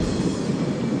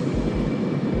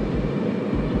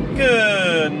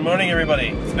Good morning, everybody.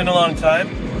 It's been a long time.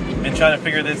 Been trying to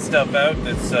figure this stuff out,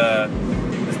 this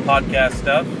podcast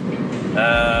stuff.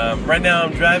 Right now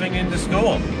I'm driving into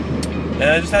school, and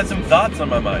I just had some thoughts on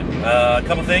my mind. A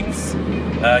couple things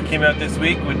came out this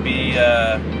week would be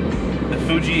the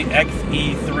Fuji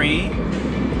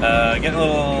X-E3, getting a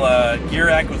little gear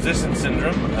acquisition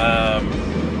syndrome,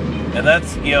 and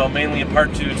that's mainly a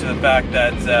part due to the fact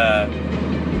that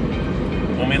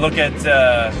when we look at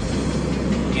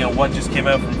what just came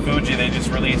out from Fuji, they just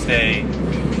released a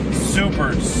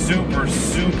super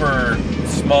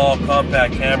small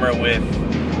compact camera with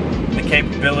the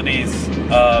capabilities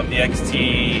of the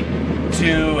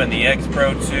X-T2 and the X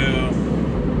Pro 2,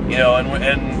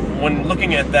 and when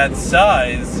looking at that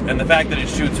size and the fact that it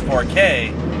shoots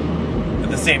 4K at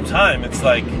the same time, it's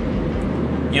like,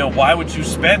 why would you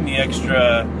spend the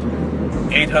extra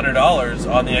 $800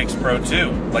 on the X Pro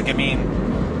 2? Like, I mean,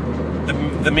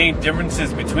 the main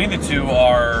differences between the two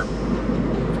are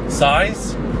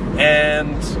size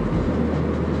and,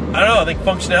 I don't know, I think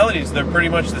functionalities, they're pretty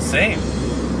much the same.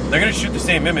 They're going to shoot the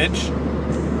same image.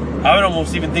 I would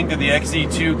almost even think that the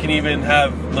X-E2 can even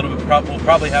have will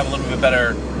probably have a little bit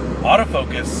better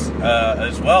autofocus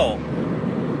as well.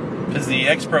 Because the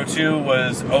X Pro 2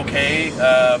 was okay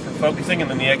for focusing, and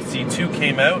then the X-E2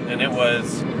 came out, and it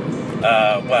was,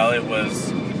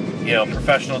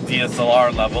 professional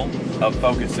DSLR level of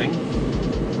focusing.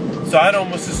 So I'd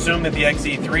almost assume that the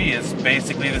X-E3 is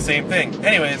basically the same thing.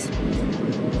 Anyways,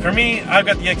 for me, I've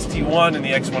got the X-T1 and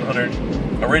the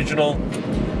X100 original,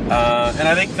 and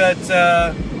I think that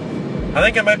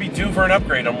I might be due for an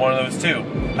upgrade on one of those two.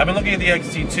 I've been looking at the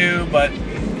X-T2, but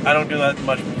I don't do that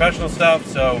much professional stuff,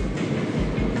 so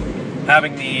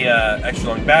having the extra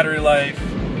long battery life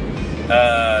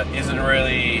isn't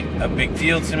really a big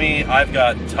deal to me. I've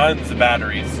got tons of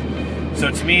batteries, so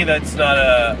to me that's not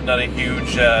a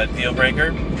huge deal breaker.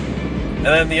 And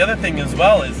then the other thing as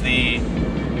well is the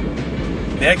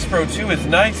X Pro 2 is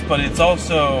nice, but it's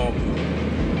also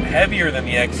heavier than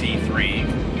the X-E3.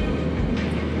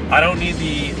 I don't need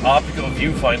the optical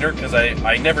viewfinder because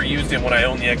I never used it when I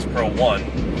owned the X Pro 1.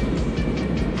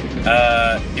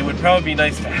 It would probably be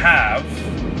nice to have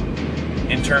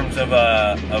in terms of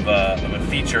a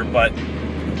feature, but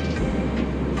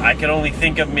I can only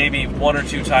think of maybe one or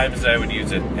two times that I would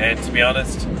use it, and to be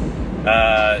honest,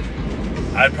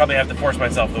 I'd probably have to force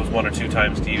myself those one or two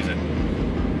times to use it.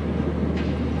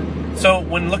 So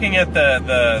when looking at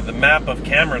the map of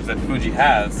cameras that Fuji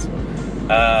has,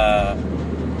 for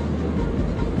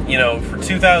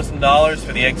 $2,000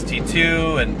 for the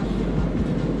X-T2 and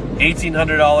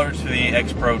 $1,800 for the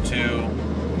X Pro 2,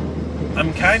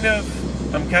 I'm kind of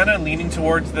leaning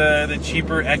towards the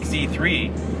cheaper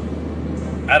X-E3.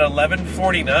 At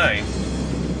 $1,149,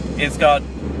 it's got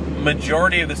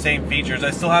majority of the same features. I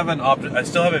still have a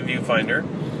viewfinder.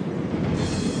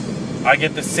 I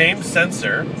get the same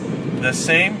sensor, the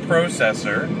same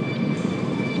processor,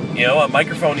 a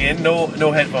microphone in,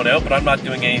 no headphone out, but I'm not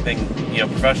doing anything,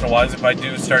 professional wise. If I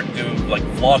do start to do like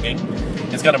vlogging,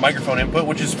 it's got a microphone input,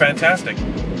 which is fantastic.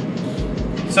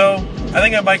 So I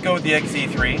think I might go with the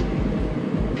X-E3.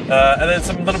 And then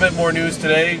some little bit more news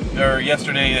today, or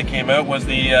yesterday, that came out was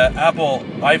the Apple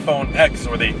iPhone X,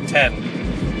 or the 10,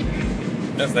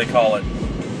 as they call it.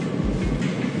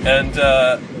 And,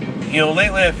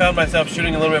 lately I found myself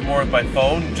shooting a little bit more with my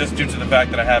phone, just due to the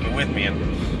fact that I have it with me. And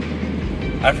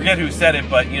I forget who said it,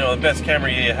 but, the best camera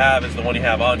you have is the one you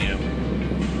have on you.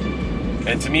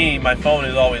 And to me, my phone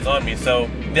is always on me. So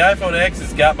the iPhone X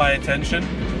has got my attention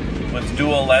with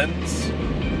dual lens.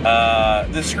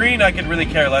 The screen I could really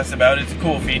care less about. It's a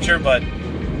cool feature, but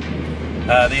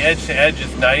the edge-to-edge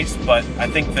is nice, but I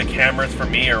think the cameras for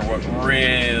me are what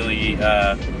really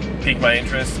pique my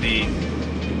interest. The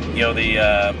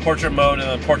portrait mode and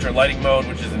the portrait lighting mode,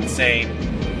 which is insane.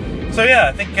 So yeah,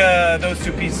 I think those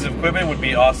two pieces of equipment would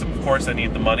be awesome. Of course, I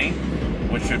need the money,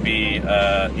 which would be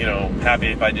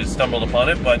happy if I just stumbled upon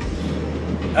it, but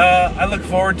I look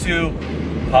forward to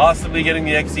possibly getting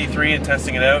the X-E3 and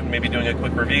testing it out and maybe doing a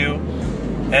quick review,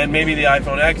 and maybe the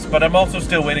iPhone X, but I'm also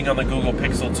still waiting on the Google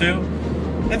Pixel 2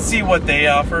 and see what they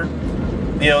offer.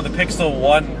 The Pixel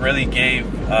 1 really gave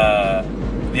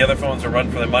the other phones a run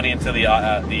for their money until the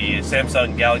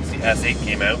Samsung Galaxy S8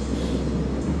 came out,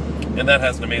 and that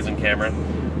has an amazing camera.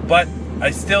 But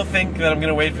I still think that I'm going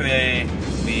to wait for the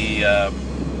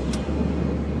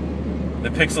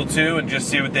Pixel 2 and just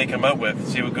see what they come up with,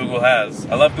 see what Google has.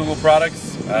 I love Google products.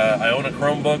 I own a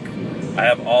Chromebook. I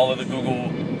have all of the Google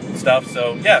stuff.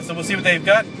 So yeah, so we'll see what they've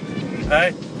got. All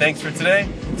right, thanks for today.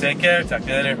 Take care. Talk to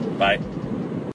you later. Bye.